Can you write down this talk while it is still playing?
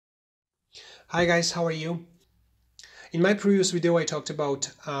Hi guys, how are you? In my previous video I talked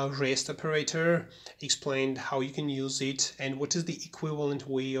about Rest operator, explained how you can use it and what is the equivalent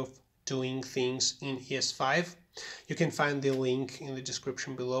way of doing things in ES5. You can find the link in the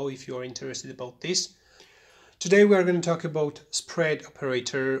description below if you are interested about this. Today we are going to talk about Spread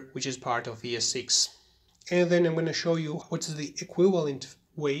operator, which is part of ES6. And then I'm going to show you what is the equivalent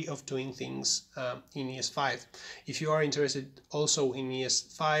way of doing things in ES5. If you are interested also in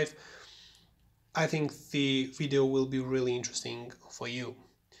ES5, I think the video will be really interesting for you.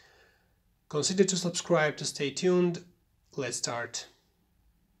 Consider to subscribe to stay tuned. Let's start.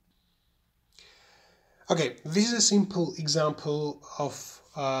 Okay, this is a simple example of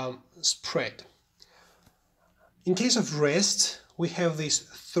spread. In case of rest, we have this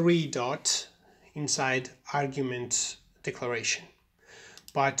 3 dot inside argument declaration.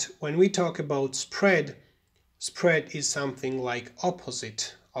 But when we talk about spread, spread is something like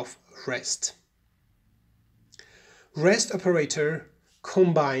opposite of rest. Rest operator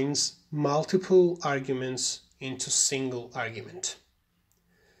combines multiple arguments into single argument.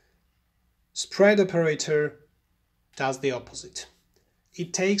 Spread operator does the opposite.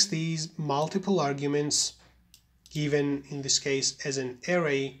 It takes these multiple arguments, given in this case as an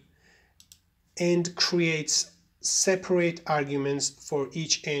array, and creates separate arguments for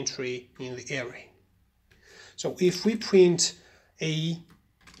each entry in the array. So if we print A,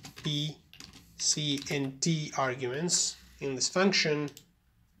 B, C and D arguments in this function,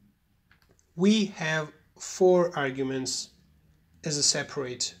 we have 4 arguments as a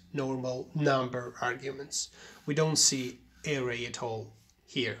separate normal number arguments. We don't see array at all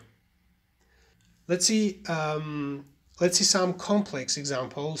here. Let's see some complex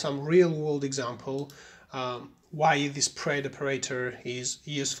example, some real-world example, why this spread operator is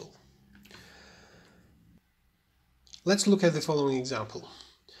useful. Let's look at the following example.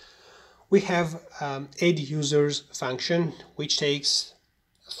 We have add users function, which takes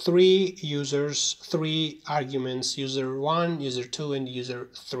 3 users, 3 arguments, user 1, user 2, and user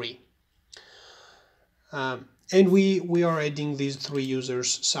 3. And we are adding these 3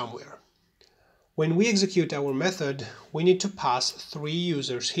 users somewhere. When we execute our method, we need to pass 3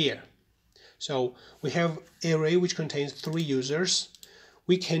 users here. So we have array which contains 3 users.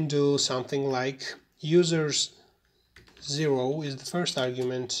 We can do something like users 0 is the first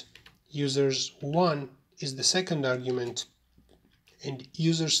argument, users 1 is the second argument, and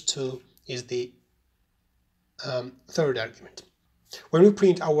users 2 is the third argument. When we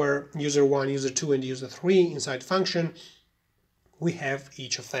print our user 1, user 2, and user 3 inside function, we have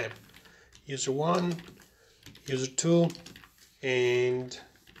each of them. User 1, user 2, and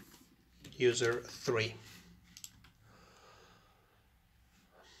user 3.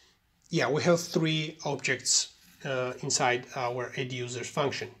 Yeah, we have 3 objects inside our addUsers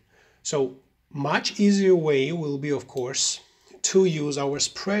function. So much easier way will be, of course, to use our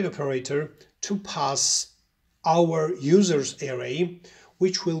spread operator to pass our users array,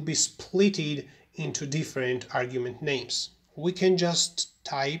 which will be splitted into different argument names. We can just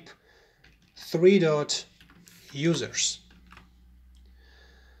type 3.users.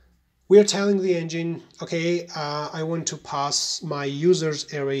 We are telling the engine, okay, I want to pass my users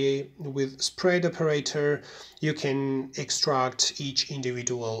array with spread operator. You can extract each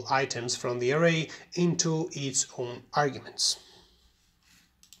individual items from the array into its own arguments.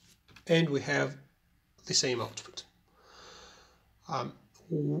 And we have the same output.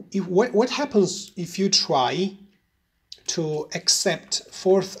 What happens if you try to accept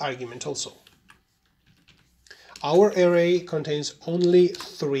 4th argument also? Our array contains only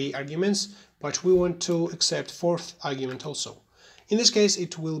 3 arguments, but we want to accept 4th argument also. In this case,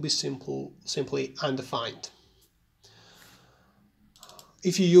 it will be simply undefined.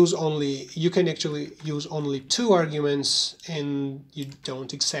 If you use you can actually use only 2 arguments, and you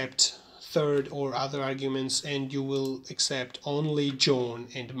don't accept 3rd or other arguments, and you will accept only John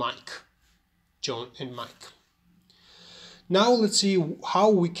and Mike. Now let's see how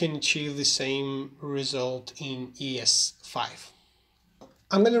we can achieve the same result in ES5.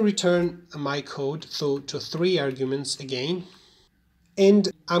 I'm going to return my code to 3 arguments again,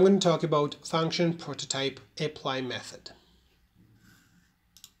 and I'm going to talk about function prototype apply method.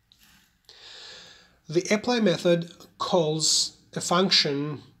 The apply method calls a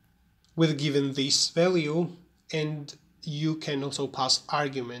function with given this value, and you can also pass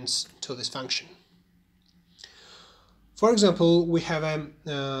arguments to this function. For example, we have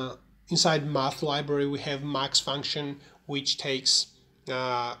inside math library we have max function, which takes 2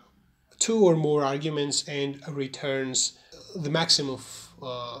 or more arguments and returns the maximum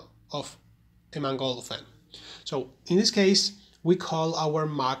of among all of them. So in this case, we call our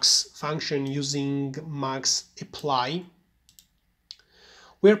max function using max apply.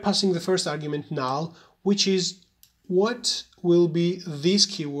 We're passing the first argument null, which is what will be this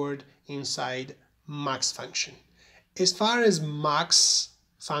keyword inside max function. As far as max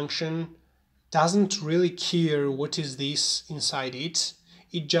function doesn't really care what is this inside it,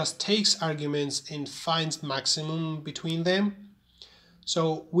 it just takes arguments and finds maximum between them.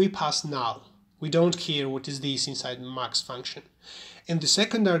 So we pass null. We don't care what is this inside max function. And the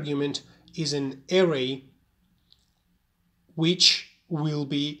second argument is an array which will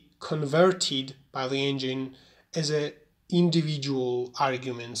be converted by the engine as a individual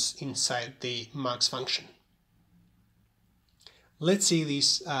arguments inside the max function. Let's see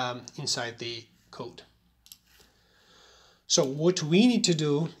this inside the code. So what we need to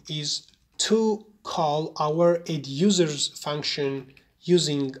do is to call our addUsers function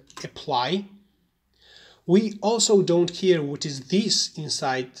using apply. We also don't care what is this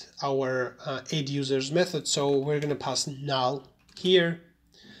inside our addUsers method, so we're going to pass null here.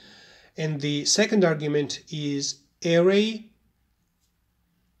 And the second argument is array,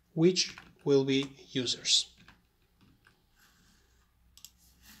 which will be users.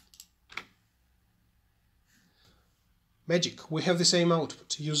 Magic, we have the same output.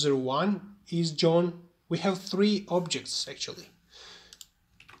 User1 is John. We have 3 objects actually.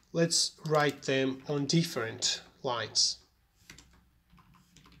 Let's write them on different lines.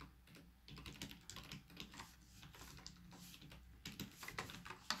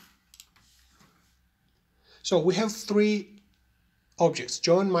 So we have 3 objects,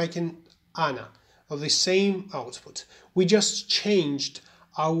 John, Mike, and Anna, of the same output. We just changed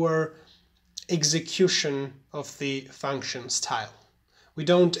our execution of the function style. We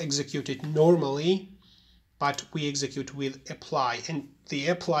don't execute it normally, but we execute with apply, and the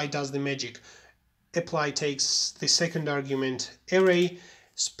apply does the magic. Apply takes the second argument array,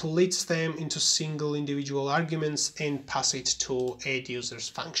 splits them into single individual arguments, and pass it to addUsers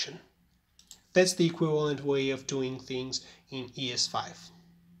function. That's the equivalent way of doing things in ES5.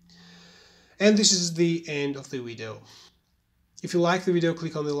 And this is the end of the video. If you like the video,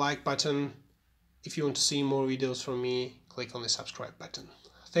 click on the like button. If you want to see more videos from me, click on the subscribe button.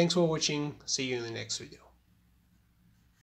 Thanks for watching. See you in the next video.